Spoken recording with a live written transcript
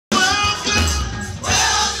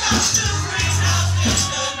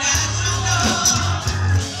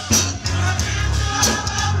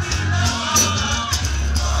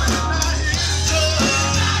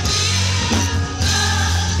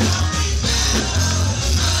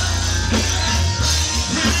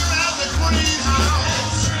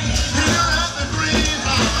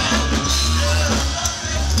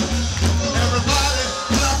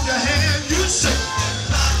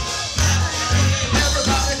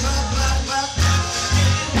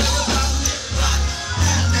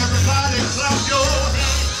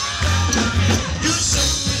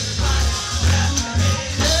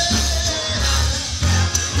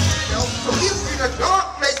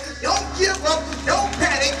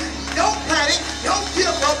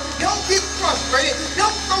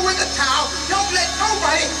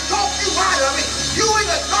nobody talk you out of it. You in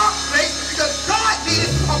a dark place because God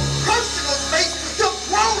needed a personal space to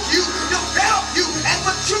grow you, develop you, and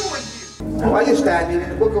mature you. While you're standing in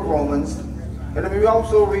the book of Romans, and let me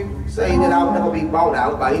also say that I'll never be bought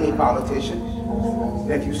out by any politician.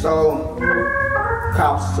 If you saw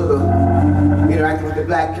cops to the interacting with the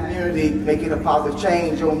black community, making a positive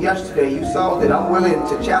change on yesterday, you saw that I'm willing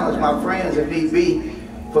to challenge my friends if need be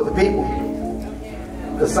for the people.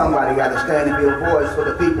 Because somebody got to stand and be a voice for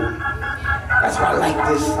the people. That's why I like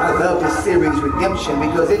this. I love this series, Redemption,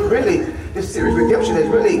 because this series, Redemption, has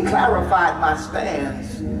really clarified my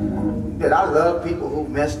stance that I love people who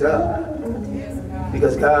messed up.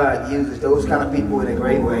 Because God uses those kind of people in a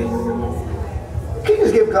great way. Can you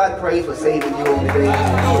just give God praise for saving you on the day?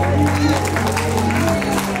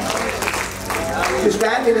 You're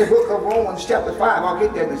standing in the book of Romans chapter 5. I'll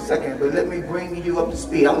get there in a second, but let me bring you up to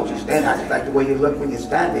speed. I want you to stand. I just like the way you look when you're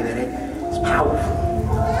standing in it. It's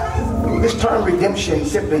powerful. This term redemption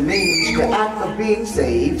simply means the act of being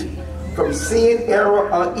saved from sin, error,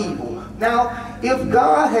 or evil. Now, if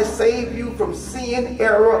God has saved you from sin,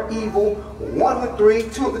 error, evil, one of the three,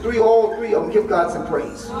 two of the three, all three of them, give God some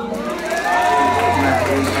praise. And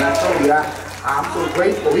I told you, I'm so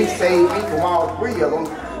grateful He saved me from all three of them.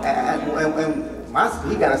 And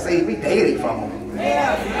He got to save me daily from them.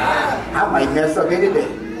 I might mess up any day.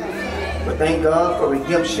 But thank God for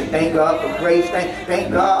redemption. Thank God for grace.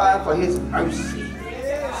 Thank God for His mercy.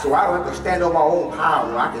 So I don't have to stand on my own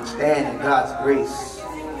power. I can stand in God's grace.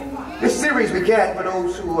 This series began, for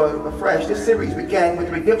those who are fresh, this series began with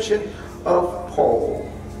the redemption of Paul.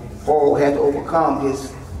 Paul had to overcome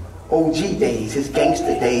his OG days, his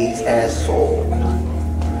gangster days as Saul.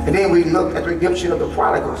 And then we looked at the redemption of the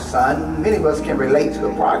prodigal son. Many of us can relate to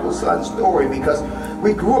the prodigal son story because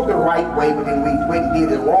we grew up the right way, but then we went and did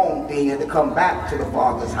the wrong thing and had to come back to the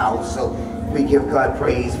Father's house. So we give God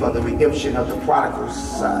praise for the redemption of the prodigal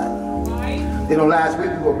son. Then on last week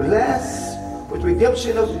we were blessed with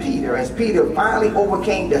redemption of Peter, as Peter finally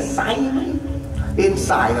overcame the Simon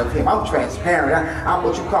inside of him. I'm transparent. I'm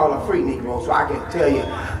what you call a free Negro, so I can tell you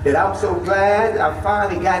that I'm so glad that I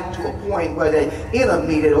finally got to a point where the inner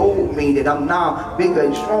me, that old me, that I'm now bigger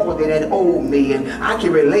and stronger than that old me, and I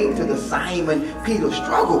can relate to the Simon Peter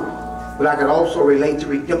struggle. But I can also relate to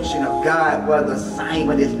redemption of God, where the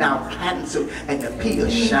Simon is now canceled and the Peter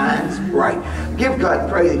shines bright. Give God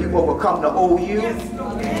praise that you've overcome the old you.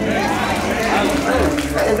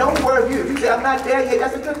 And don't worry if you say, I'm not there yet.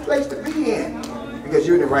 That's a good place to be in, because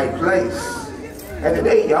you're in the right place. And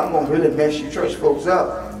today, I'm going to really mess you church folks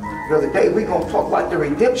up. Because today, we're going to talk about the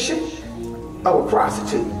redemption of a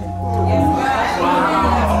prostitute.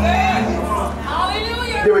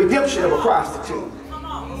 The redemption of a prostitute.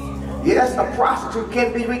 Yes, a prostitute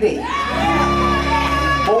can be redeemed.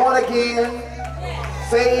 Born again,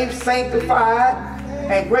 saved, sanctified,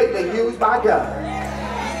 and greatly used by God.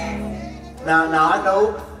 Now I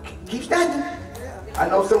know, keep standing. I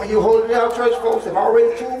know some of you holding down church folks have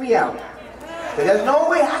already tuned me out. So there's no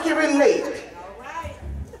way I can relate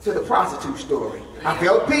to the prostitute story. I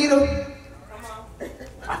felt Peter.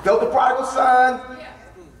 I felt the prodigal son.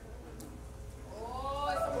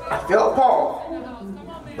 I felt Paul.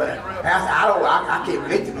 But I can't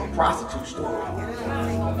relate to no prostitute story.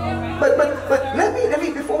 But let me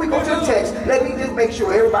before we go to the text, let me just make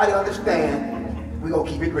sure everybody understands. We're going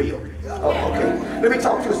to keep it real. Oh, okay. Let me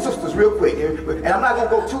talk to the sisters real quick. And I'm not going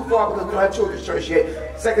to go too far because we don't have children's church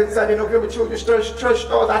yet. Second Sunday, November, children's church starts.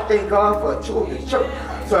 I thank God for children's church.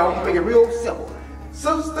 So I'm going to make it real simple.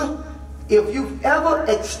 Sister, if you've ever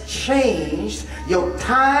exchanged your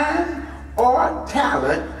time or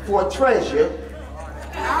talent for a treasure,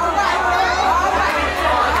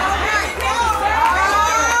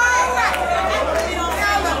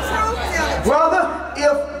 brother,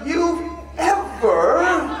 if you've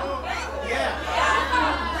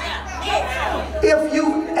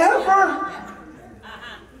ever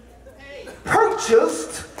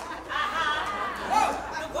purchased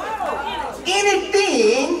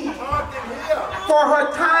anything for her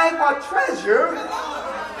time or treasure,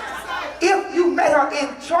 if you met her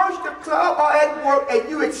in church, the club, or at work, and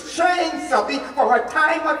you exchanged something for her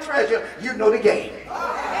time or treasure, you know the game.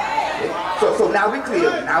 So now we clear.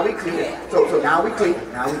 Now we clear. So now we clear.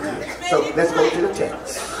 Now we clear. So let's go to the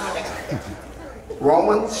text.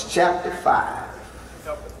 Romans chapter 5.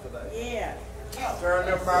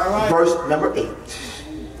 Verse number 8.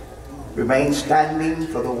 Remain standing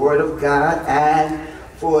for the word of God, and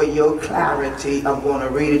for your clarity, I'm going to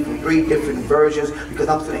read it from 3 different versions because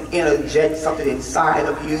I'm going to interject something inside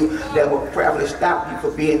of you that will probably stop you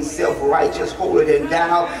from being self-righteous, holier than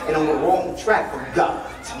thou, and on the wrong track of God.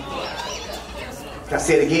 Can I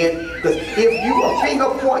say it again? Because if you are finger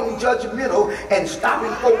pointing judgmental and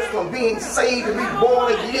stopping folks from being saved and be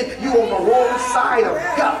born again, you on the wrong side of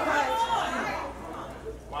God.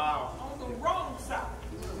 Wow. On the wrong side.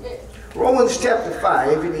 Romans chapter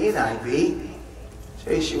 5 in the NIV.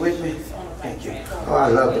 Chase, you with me? Thank you. Oh, I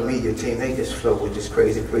love the media team. They just flow with this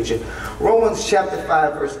crazy preacher. Romans chapter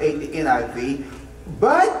 5 verse 8, the NIV.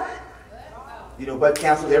 But, you know, but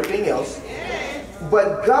cancels everything else.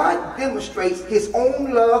 But God demonstrates his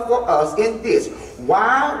own love for us in this.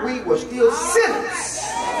 While we were still sinners,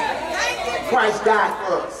 Christ died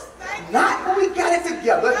for us. Not when we got it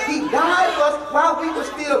together. He died for us while we were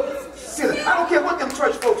still sinners. I don't care what them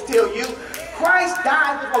church folks tell you. Christ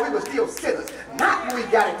died for us while we were still sinners. Not when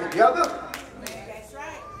we got it together.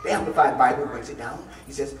 The Amplified Bible breaks it down.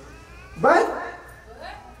 He says, but,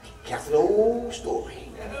 that's an old story.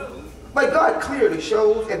 But God clearly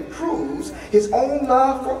shows and proves his own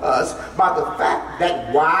love for us by the fact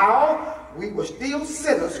that while we were still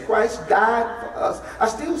sinners, Christ died for us. I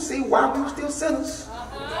still see why we were still sinners.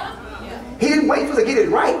 He didn't wait for us to get it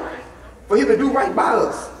right, for him to do right by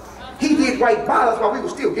us. He did right by us while we were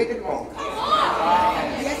still getting it wrong.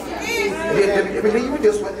 Let me leave you with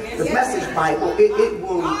this one. The Message Bible, it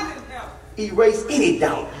will erase any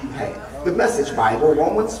doubt you have. The Message Bible,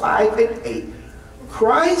 Romans 5 and 8.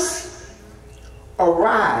 Christ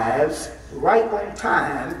arrives right on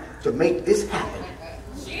time to make this happen.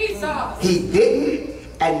 Jesus. He didn't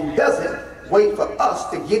and doesn't wait for us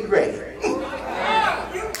to get ready.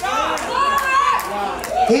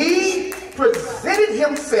 He presented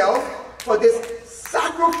himself for this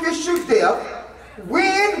sacrificial death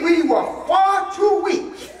when we were far too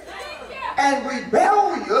weak and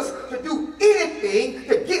rebellious to do anything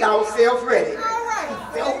to get ourselves ready.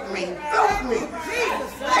 Felt me.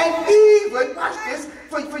 And even, watch this,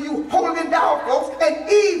 for you holding down folks, and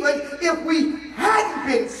even if we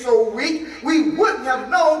hadn't been so weak, we wouldn't have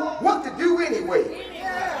known what to do anyway.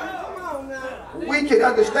 We can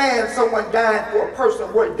understand someone dying for a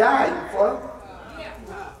person worth dying for.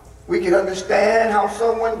 We can understand how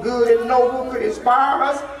someone good and noble could inspire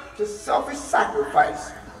us to selfish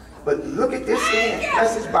sacrifice. But look at this in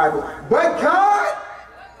Message Bible. But God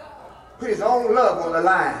put his own love on the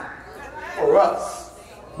line for us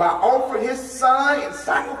by offering his son in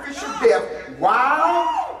sacrificial death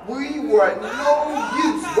while we were no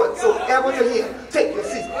use whatsoever to him. Take your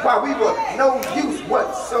seats. While we were no use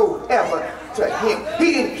whatsoever to him.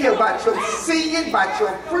 He didn't care about your singing, about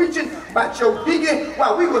your preaching, about your digging.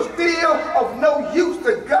 While we were still of no use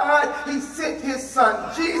to God, he sent his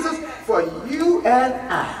son Jesus for you and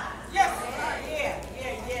I.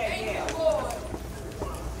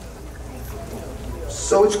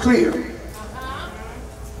 So it's clear.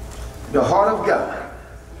 The heart of God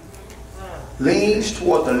leans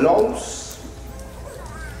toward the lost,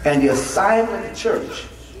 and the assignment of the church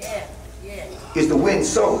is to win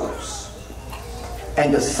souls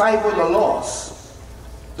and disciple the lost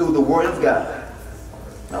through the word of God.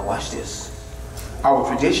 Now watch this. Our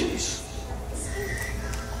traditions,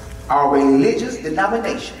 our religious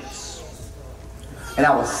denominations, and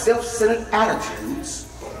our self-centered attitudes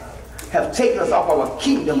have taken us off our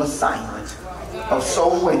kingdom assignment of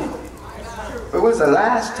soul winning. When was the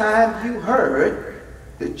last time you heard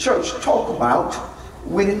the church talk about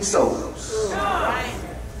winning souls?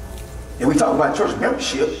 And we talk about church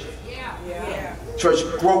membership, church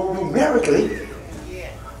growth numerically,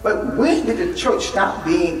 but when did the church stop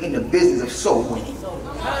being in the business of soul winning?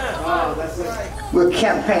 We're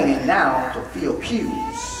campaigning now to fill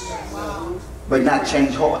pews, but not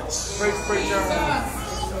change hearts.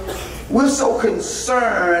 We're so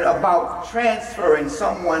concerned about transferring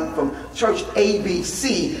someone from church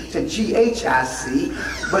ABC to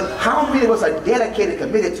GHIC, but how many of us are dedicated,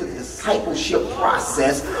 committed to the discipleship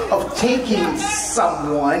process of taking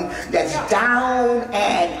someone that's down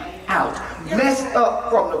and out, messed up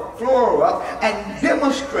from the floor up, and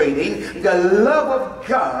demonstrating the love of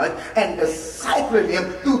God and discipling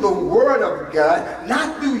them through the word of God,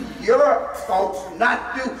 not through your thoughts,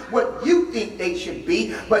 not through what you think they should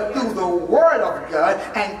be, but through the word of God,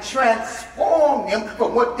 and transform them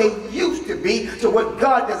from what they used to be to what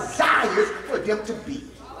God desires for them to be.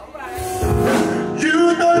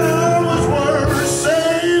 You thought I was worth